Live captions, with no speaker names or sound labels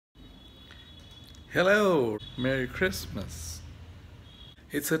Hello, Merry Christmas.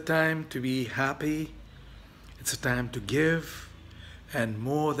 It's a time to be happy, it's a time to give, and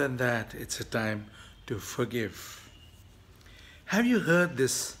more than that, it's a time to forgive. Have you heard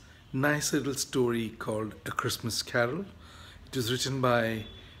this nice little story called A Christmas Carol? It was written by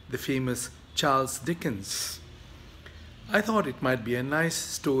the famous Charles Dickens. I thought it might be a nice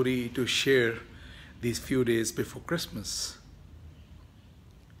story to share these few days before Christmas.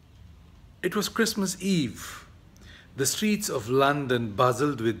 It was Christmas Eve. The streets of London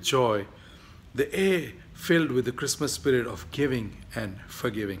buzzed with joy, the air filled with the Christmas spirit of giving and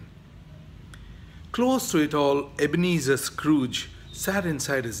forgiving. Close to it all, Ebenezer Scrooge sat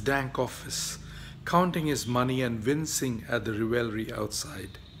inside his dank office, counting his money and wincing at the revelry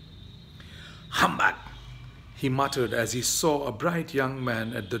outside. "Humbug!" he muttered as he saw a bright young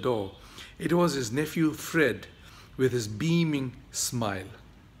man at the door. It was his nephew Fred, with his beaming smile.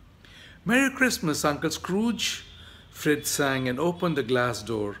 "Merry Christmas, Uncle Scrooge!" Fred sang and opened the glass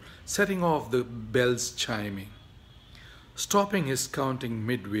door, setting off the bells chiming. Stopping his counting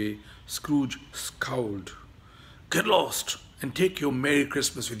midway, Scrooge scowled. "Get lost and take your Merry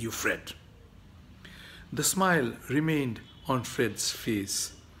Christmas with you, Fred." The smile remained on Fred's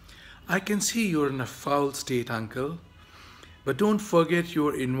face. "I can see you're in a foul state, Uncle, but don't forget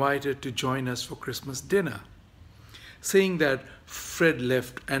you're invited to join us for Christmas dinner." Saying that, Fred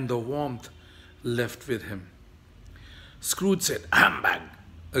left and the warmth left with him. Scrooge said, "Humbug!"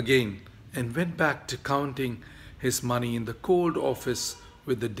 again and went back to counting his money in the cold office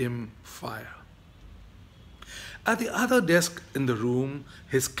with the dim fire. At the other desk in the room,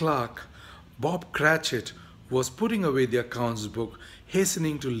 his clerk, Bob Cratchit, was putting away the accounts book,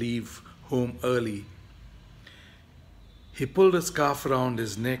 hastening to leave home early. He pulled a scarf around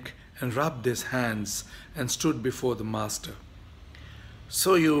his neck and rubbed his hands and stood before the master.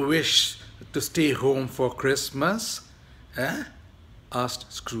 "So you wish to stay home for Christmas, eh?"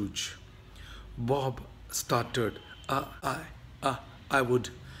 asked Scrooge. Bob stuttered. I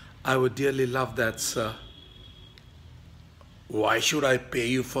would dearly love that, sir." "Why should I pay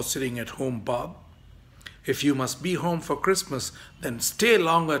you for sitting at home, Bob? If you must be home for Christmas, then stay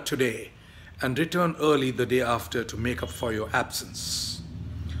longer today and return early the day after to make up for your absence."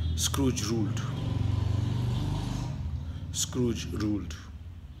 Scrooge ruled.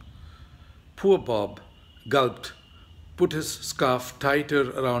 Poor Bob gulped, put his scarf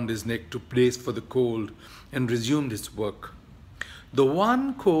tighter around his neck to brace for the cold, and resumed his work. The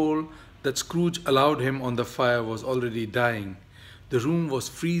one coal that Scrooge allowed him on the fire was already dying. The room was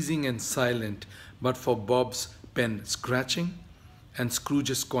freezing and silent, but for Bob's pen scratching and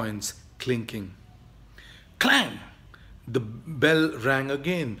Scrooge's coins clinking. Clang! The bell rang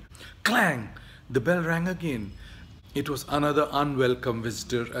again. Clang! The bell rang again. It was another unwelcome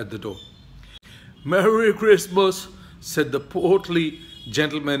visitor at the door. "Merry Christmas," said the portly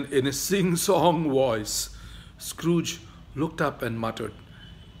gentleman in a sing-song voice. Scrooge looked up and muttered,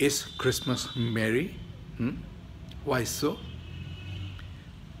 "Is Christmas merry? Why so?"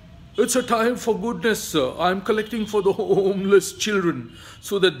 "It's a time for goodness, sir. I'm collecting for the homeless children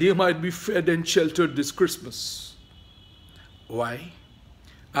so that they might be fed and sheltered this Christmas." "Why?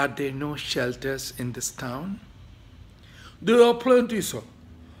 Are there no shelters in this town?" "There are plenty, sir.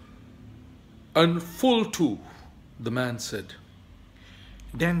 And full too," the man said.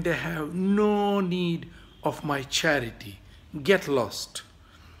 "Then they have no need of my charity. Get lost,"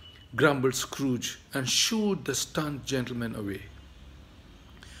 grumbled Scrooge and shooed the stunned gentleman away.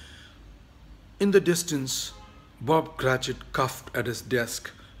 In the distance, Bob Cratchit coughed at his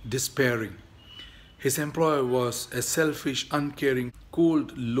desk, despairing. His employer was a selfish, uncaring,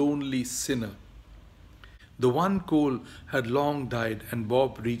 cold, lonely sinner. The one coal had long died, and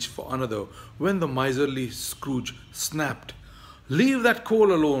Bob reached for another when the miserly Scrooge snapped, "Leave that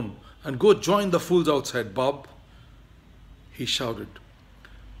coal alone and go join the fools outside, Bob," he shouted.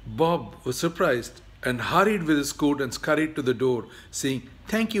 Bob was surprised and hurried with his coat and scurried to the door, saying,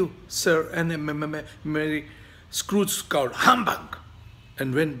 "Thank you, sir, and Merry." Scrooge scowled, "Humbug!"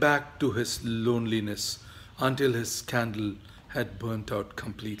 and went back to his loneliness until his candle had burnt out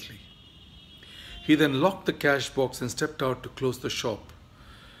completely. He then locked the cash box and stepped out to close the shop.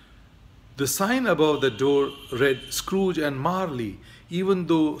 The sign above the door read Scrooge and Marley, even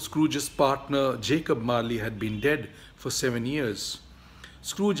though Scrooge's partner Jacob Marley had been dead for 7 years.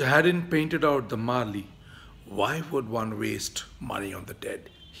 Scrooge hadn't painted out the Marley. Why would one waste money on the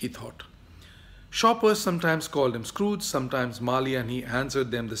dead, he thought. Shoppers sometimes called him Scrooge, sometimes Marley, and he answered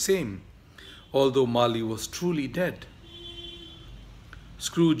them the same, although Marley was truly dead.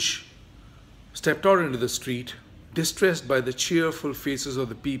 Scrooge stepped out into the street distressed by the cheerful faces of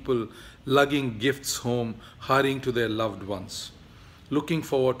the people lugging gifts home, hurrying to their loved ones, looking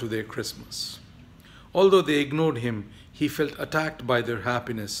forward to their Christmas. Although they ignored him, he felt attacked by their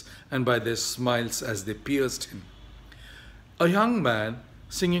happiness and by their smiles as they pierced him. A young man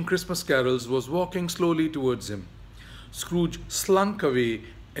singing Christmas carols was walking slowly towards him. Scrooge slunk away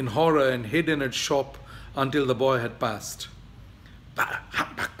in horror and hid in a shop until the boy had passed.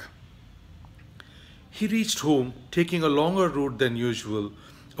 Humbug! He reached home, taking a longer route than usual,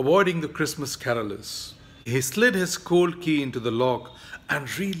 avoiding the Christmas carolers. He slid his cold key into the lock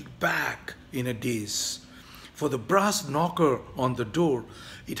and reeled back in a daze. For the brass knocker on the door,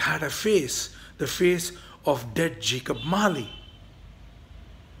 it had a face, the face of dead Jacob Marley.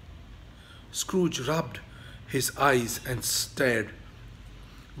 Scrooge rubbed his eyes and stared.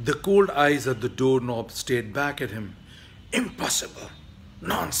 The cold eyes at the doorknob stared back at him. "Impossible!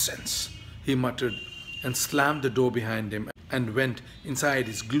 Nonsense!" he muttered, and slammed the door behind him and went inside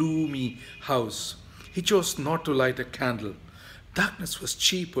his gloomy house. He chose not to light a candle. Darkness was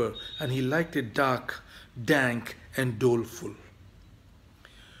cheaper, and he liked it dark, dank, and doleful.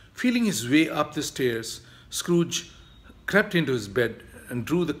 Feeling his way up the stairs, Scrooge crept into his bed and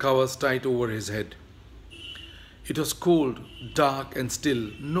drew the covers tight over his head. It was cold, dark, and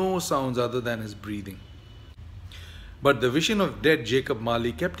still, no sounds other than his breathing. But the vision of dead Jacob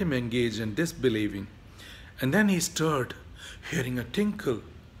Marley kept him engaged and disbelieving. And then he stirred, hearing a tinkle.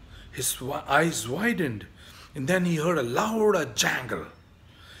 His eyes widened, and then he heard a louder jangle.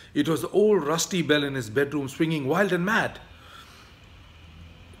 It was the old rusty bell in his bedroom swinging wild and mad.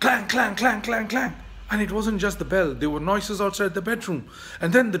 Clang, clang, clang, clang, clang. And it wasn't just the bell. There were noises outside the bedroom.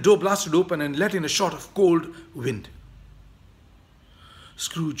 And then the door blasted open and let in a shot of cold wind.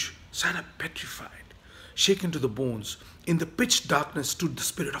 Scrooge sat up petrified, shaken to the bones. In the pitch darkness stood the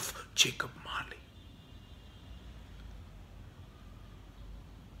spirit of Jacob Marley.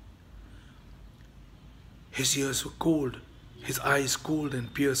 His ears were cold, his eyes cold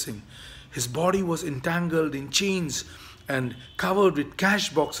and piercing. His body was entangled in chains and covered with cash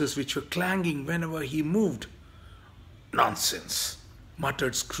boxes which were clanging whenever he moved. "Nonsense,"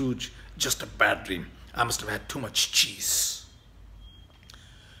 muttered Scrooge. "Just a bad dream. I must have had too much cheese."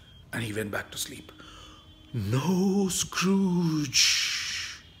 And he went back to sleep. "No,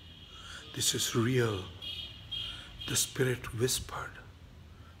 Scrooge. This is real," the spirit whispered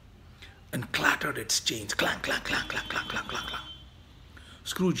and clattered its chains. Clang, clang, clang, clang, clang, clang, clang, clang.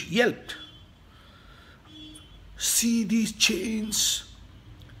 Scrooge yelped. "See these chains?"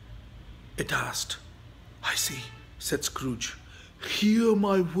 it asked. "I see," said Scrooge. "Hear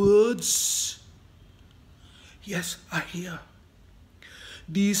my words?" "Yes, I hear.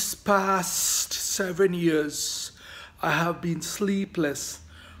 These past 7 years, I have been sleepless,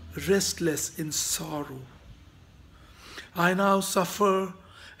 restless in sorrow. I now suffer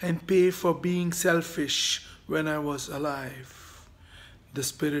and pay for being selfish when I was alive." The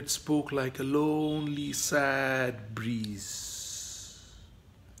spirit spoke like a lonely, sad breeze.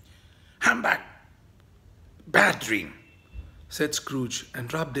 "Humbug! Bad dream," said Scrooge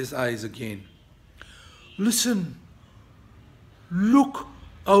and rubbed his eyes again. "Listen! Look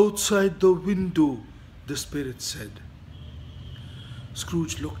outside the window," the spirit said.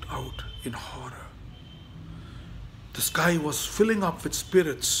 Scrooge looked out in horror. The sky was filling up with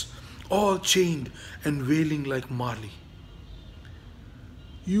spirits, all chained and wailing like Marley.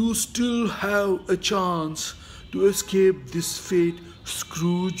 "You still have a chance to escape this fate,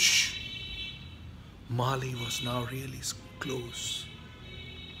 Scrooge." Marley was now really close.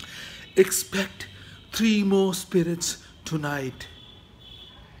 "Expect 3 more spirits tonight."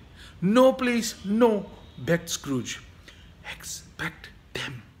 "No, please, no," begged Scrooge. "Expect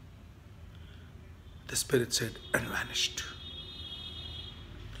them," the spirit said and vanished.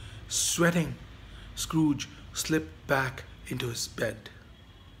 Sweating, Scrooge slipped back into his bed.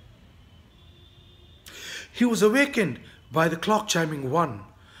 He was awakened by the clock chiming 1,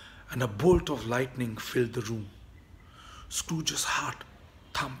 and a bolt of lightning filled the room. Scrooge's heart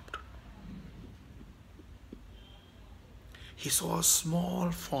thumped. He saw a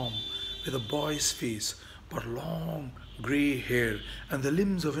small form with a boy's face, but long grey hair and the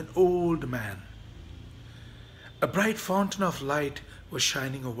limbs of an old man. A bright fountain of light was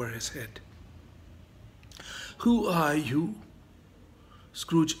shining over his head. "Who are you?"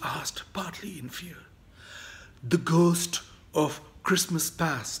 Scrooge asked, partly in fear. "The ghost of Christmas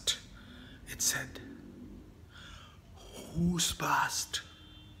past," it said. "Whose past?"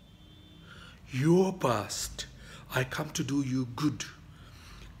 "Your past. I come to do you good.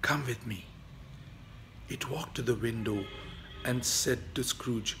 Come with me." It walked to the window and said to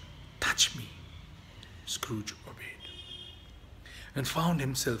Scrooge, "Touch me." Scrooge obeyed and found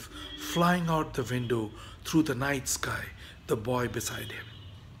himself flying out the window through the night sky, the boy beside him.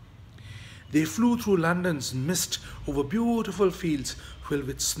 They flew through London's mist over beautiful fields filled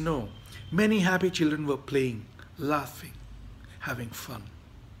with snow. Many happy children were playing, laughing, having fun.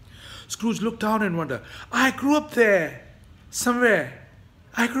 Scrooge looked down and wondered, I grew up there, somewhere.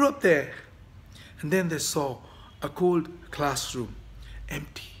 I grew up there. And then they saw a cold classroom,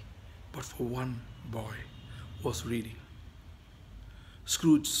 empty, but for one boy was reading.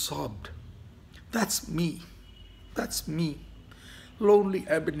 Scrooge sobbed, That's me, lonely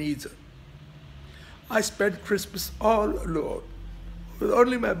Ebenezer. I spent Christmas all alone, with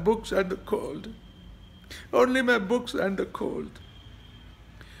only my books and the cold. Only my books and the cold.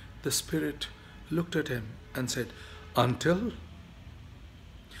 The spirit looked at him and said, Until?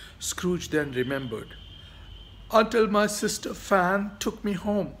 Scrooge then remembered, Until my sister Fan took me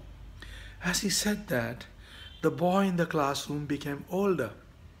home. As he said that, the boy in the classroom became older,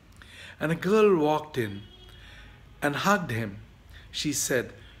 and a girl walked in and hugged him. She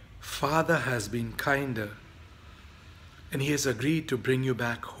said, Father has been kinder, and he has agreed to bring you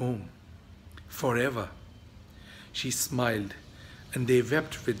back home forever. She smiled, and they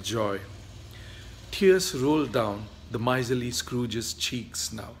wept with joy. Tears rolled down the miserly Scrooge's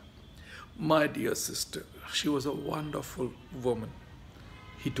cheeks now. My dear sister, she was a wonderful woman,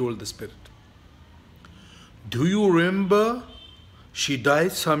 he told the spirit. Do you remember? She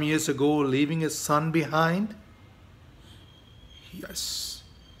died some years ago, leaving a son behind. Yes,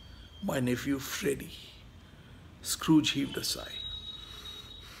 my nephew Freddie. Scrooge heaved a sigh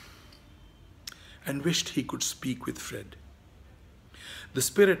and wished he could speak with Fred. The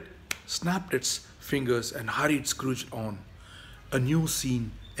spirit snapped its fingers and hurried Scrooge on. A new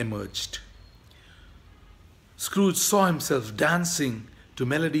scene emerged. Scrooge saw himself dancing to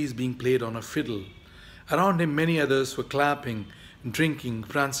melodies being played on a fiddle. Around him, many others were clapping, drinking,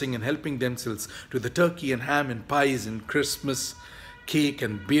 prancing, and helping themselves to the turkey and ham and pies and Christmas cake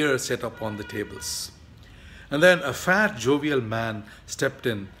and beer set up on the tables. And then a fat, jovial man stepped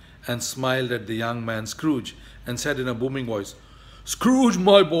in and smiled at the young man Scrooge and said in a booming voice, Scrooge,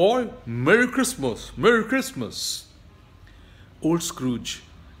 my boy, Merry Christmas, Merry Christmas. Old Scrooge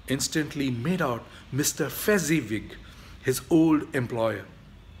instantly made out Mr. Fezziwig, his old employer.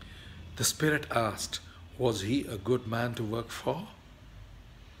 The spirit asked, was he a good man to work for?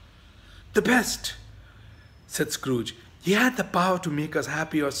 The best, said Scrooge. He had the power to make us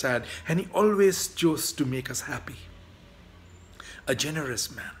happy or sad, and he always chose to make us happy. A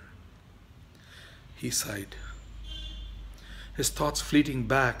generous man. He sighed, his thoughts fleeting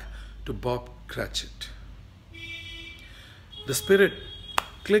back to Bob Cratchit. The spirit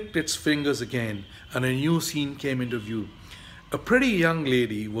clicked its fingers again, and a new scene came into view. A pretty young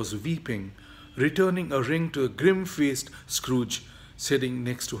lady was weeping, returning a ring to a grim-faced Scrooge sitting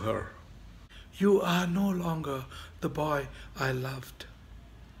next to her. You are no longer the boy I loved,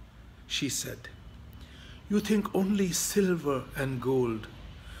 she said. You think only silver and gold.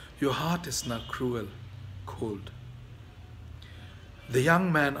 Your heart is now cruel, cold. The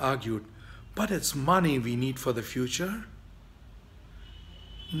young man argued, but it's money we need for the future.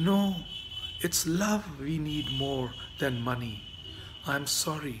 No, it's love we need more than money. I'm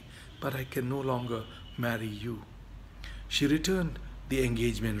sorry, but I can no longer marry you. She returned the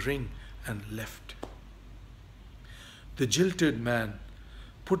engagement ring and left. The jilted man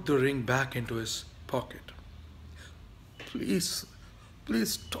put the ring back into his pocket. Please,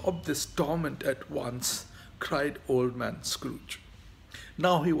 please stop this torment at once, cried old man Scrooge.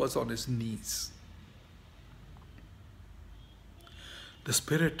 Now he was on his knees. The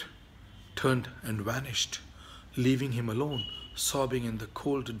spirit turned and vanished, leaving him alone, sobbing in the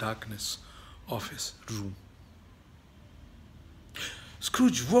cold darkness of his room.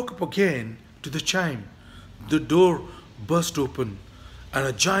 Scrooge woke up again to the chime. The door burst open, and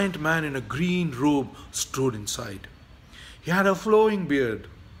a giant man in a green robe strode inside. He had a flowing beard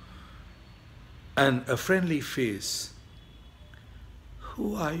and a friendly face.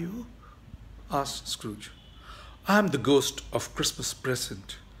 Who are you? Asked Scrooge. I am the ghost of Christmas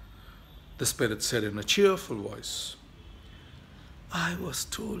present, the spirit said in a cheerful voice. I was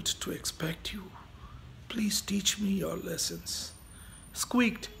told to expect you. Please teach me your lessons,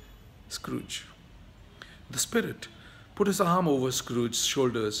 squeaked Scrooge. The spirit put his arm over Scrooge's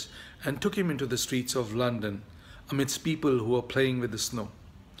shoulders and took him into the streets of London amidst people who were playing with the snow.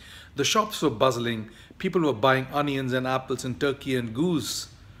 The shops were bustling, people were buying onions and apples and turkey and goose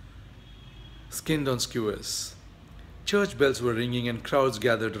skinned on skewers. Church bells were ringing and crowds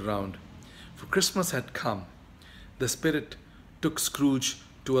gathered around, for Christmas had come. The spirit took Scrooge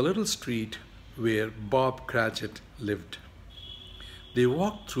to a little street where Bob Cratchit lived. They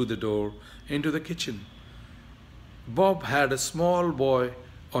walked through the door into the kitchen. Bob had a small boy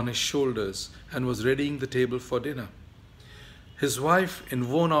on his shoulders and was readying the table for dinner. His wife, in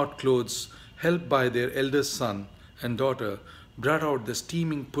worn-out clothes, helped by their eldest son and daughter, brought out the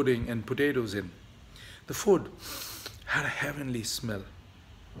steaming pudding and potatoes in. The food had a heavenly smell.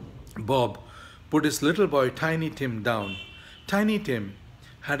 Bob put his little boy Tiny Tim down. Tiny Tim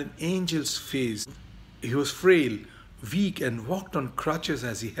had an angel's face. He was frail, weak, and walked on crutches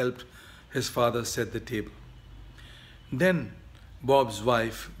as he helped his father set the table. Then Bob's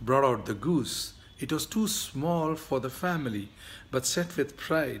wife brought out the goose. It was too small for the family, but set with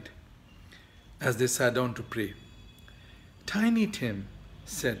pride as they sat down to pray. Tiny Tim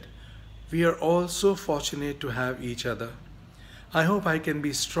said, "We are all so fortunate to have each other. I hope I can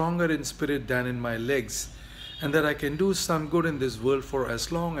be stronger in spirit than in my legs, and that I can do some good in this world for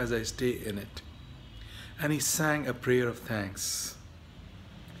as long as I stay in it." And he sang a prayer of thanks.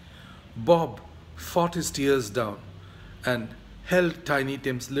 Bob fought his tears down and held Tiny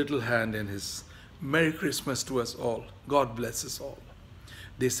Tim's little hand in his. "Merry Christmas to us all. God bless us all,"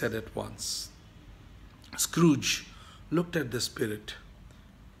 they said at once. Scrooge looked at the spirit.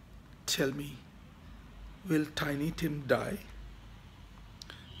 "Tell me, will Tiny Tim die?"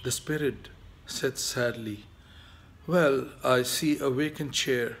 The spirit said sadly, "Well, I see a vacant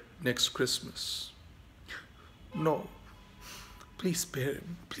chair next Christmas." "No, please spare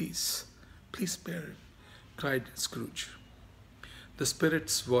him, please spare him," cried Scrooge. The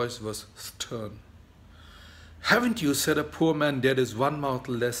spirit's voice was stern. "Haven't you said a poor man dead is one mouth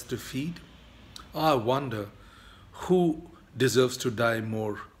less to feed? I wonder who deserves to die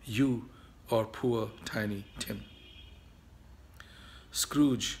more, you or poor Tiny Tim?"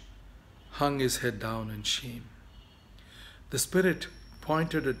 Scrooge hung his head down in shame. The spirit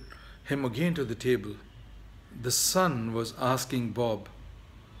pointed at him again to the table. The son was asking Bob,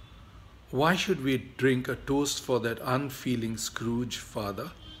 "Why should we drink a toast for that unfeeling Scrooge,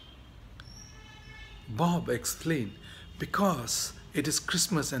 father?" Bob explained, "Because it is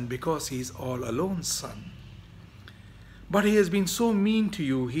Christmas and because he is all alone, son." "But he has been so mean to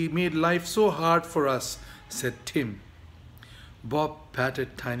you. He made life so hard for us," said Tim. Bob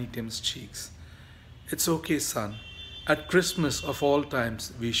patted Tiny Tim's cheeks. "It's okay, son. At Christmas of all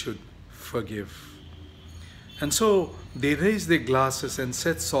times, we should forgive." And so they raised their glasses and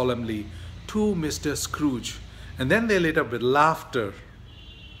said solemnly, "To Mr. Scrooge," and then they lit up with laughter.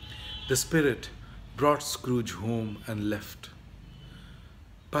 The spirit brought Scrooge home and left.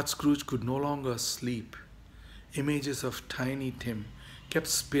 But Scrooge could no longer sleep. Images of Tiny Tim kept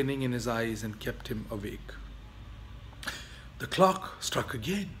spinning in his eyes and kept him awake. The clock struck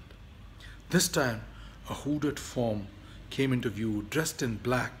again. This time a hooded form came into view, dressed in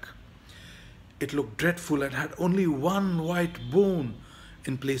black. It looked dreadful and had only one white bone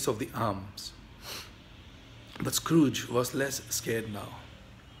in place of the arms. But Scrooge was less scared now.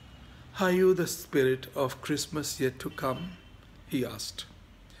 "Are you the spirit of Christmas yet to come?" he asked.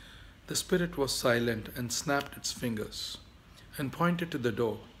 The spirit was silent and snapped its fingers and pointed to the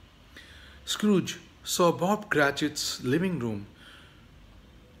door. Scrooge saw Bob Cratchit's living room.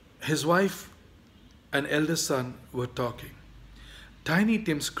 His wife and eldest son were talking. Tiny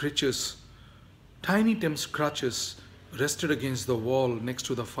Tim's crutches rested against the wall next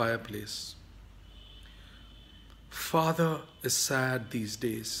to the fireplace. "Father is sad these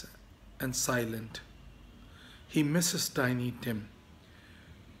days and silent. He misses Tiny Tim."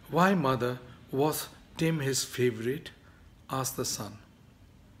 "Why, mother, was Tim his favorite?" asked the son.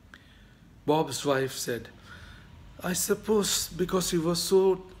 Bob's wife said, "I suppose because he was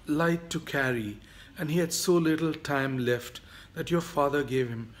so light to carry and he had so little time left that your father gave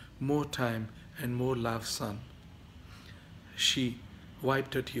him more time and more love, son." She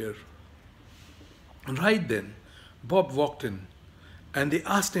wiped a tear. And right then, Bob walked in and they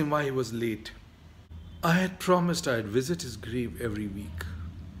asked him why he was late. "I had promised I'd visit his grave every week,"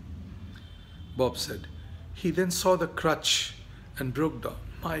 Bob said. He then saw the crutch and broke down.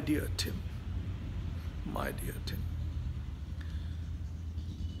 "My dear Tim, my dear Tim."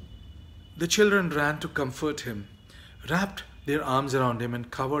 The children ran to comfort him, wrapped their arms around him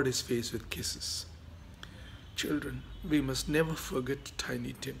and covered his face with kisses. "Children, we must never forget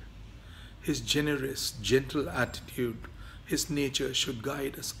Tiny Tim. His generous, gentle attitude, his nature should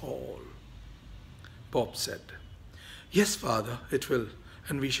guide us all," Bob said. "Yes, father, it will,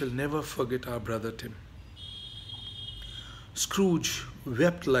 and we shall never forget our brother Tim." Scrooge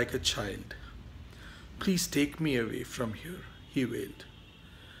wept like a child. "Please take me away from here," he wailed.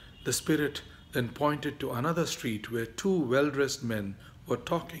 The spirit then pointed to another street where two well-dressed men were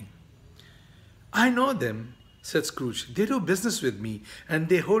talking. I know them, said Scrooge. They do business with me, and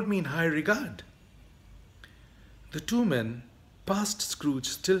they hold me in high regard. The two men passed Scrooge,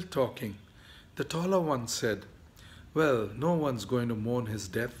 still talking. The taller one said, well, no one's going to mourn his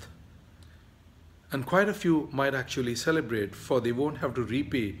death. And quite a few might actually celebrate, for they won't have to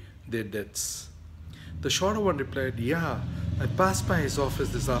repay their debts. The shorter one replied, yeah, I passed by his office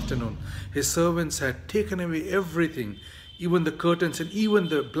this afternoon. His servants had taken away everything, even the curtains and even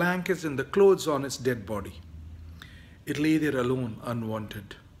the blankets and the clothes on his dead body. It lay there alone,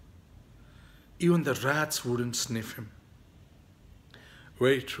 unwanted. Even the rats wouldn't sniff him.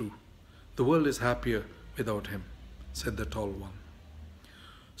 Very true. The world is happier without him, said the tall one.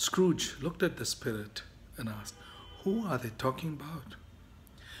 Scrooge looked at the spirit and asked, who are they talking about?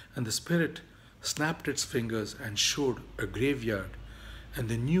 And the spirit snapped its fingers and showed a graveyard and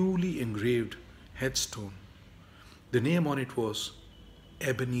the newly engraved headstone. The name on it was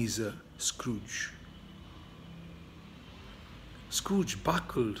Ebenezer Scrooge. Scrooge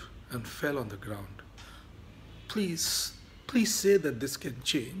buckled and fell on the ground. Please say that this can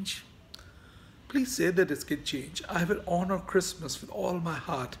change. Please say that this can change. I will honor Christmas with all my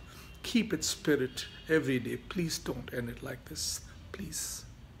heart. Keep its spirit every day. Please don't end it like this. Please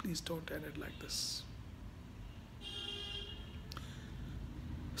don't end it like this.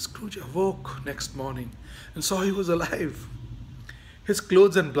 Scrooge awoke next morning and saw he was alive. His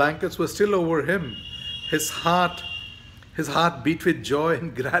clothes and blankets were still over him. His heart beat with joy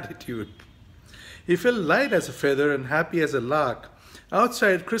and gratitude. He felt light as a feather and happy as a lark.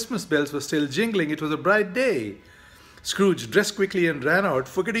 Outside, Christmas bells were still jingling. It was a bright day. Scrooge dressed quickly and ran out,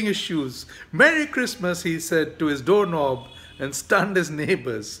 forgetting his shoes. Merry Christmas, he said to his doorknob, and stunned his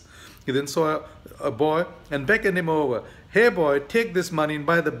neighbors. He then saw a boy and beckoned him over. Hey boy, take this money and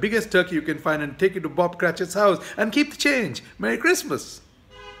buy the biggest turkey you can find and take it to Bob Cratchit's house and keep the change. Merry Christmas.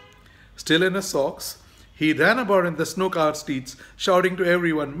 Still in his socks, he ran about in the snow-covered streets, shouting to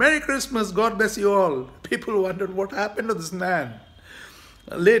everyone, Merry Christmas, God bless you all. People wondered what happened to this man.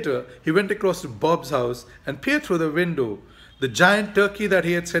 Later, he went across to Bob's house and peered through the window. The giant turkey that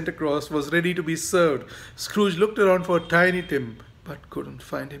he had sent across was ready to be served. Scrooge looked around for Tiny Tim, but couldn't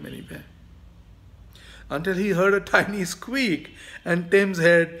find him anywhere. Until he heard a tiny squeak, and Tim's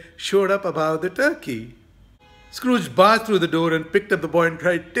head showed up above the turkey. Scrooge barged through the door and picked up the boy and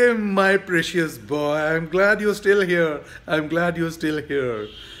cried, Tim, my precious boy, I'm glad you're still here. I'm glad you're still here.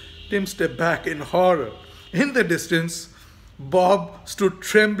 Tim stepped back in horror. In the distance, Bob stood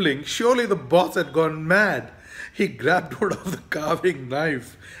trembling. Surely the boss had gone mad. He grabbed hold of the carving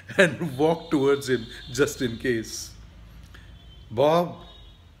knife and walked towards him just in case. Bob,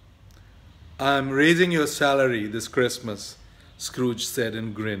 I'm raising your salary this Christmas, Scrooge said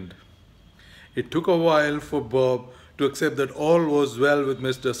and grinned. It took a while for Bob to accept that all was well with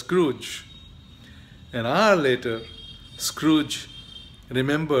Mr. Scrooge. An hour later, Scrooge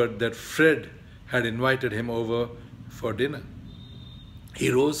remembered that Fred had invited him over for dinner.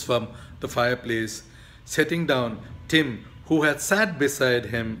 He rose from the fireplace, setting down Tim, who had sat beside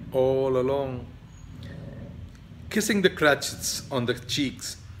him all along. Kissing the Cratchits on the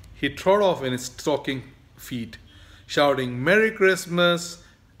cheeks, he trod off in his stocking feet, shouting Merry Christmas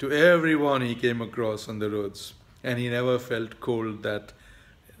to everyone he came across on the roads. And he never felt cold that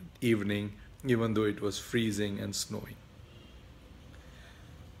evening, even though it was freezing and snowing.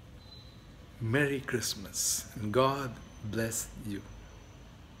 Merry Christmas, and God bless you.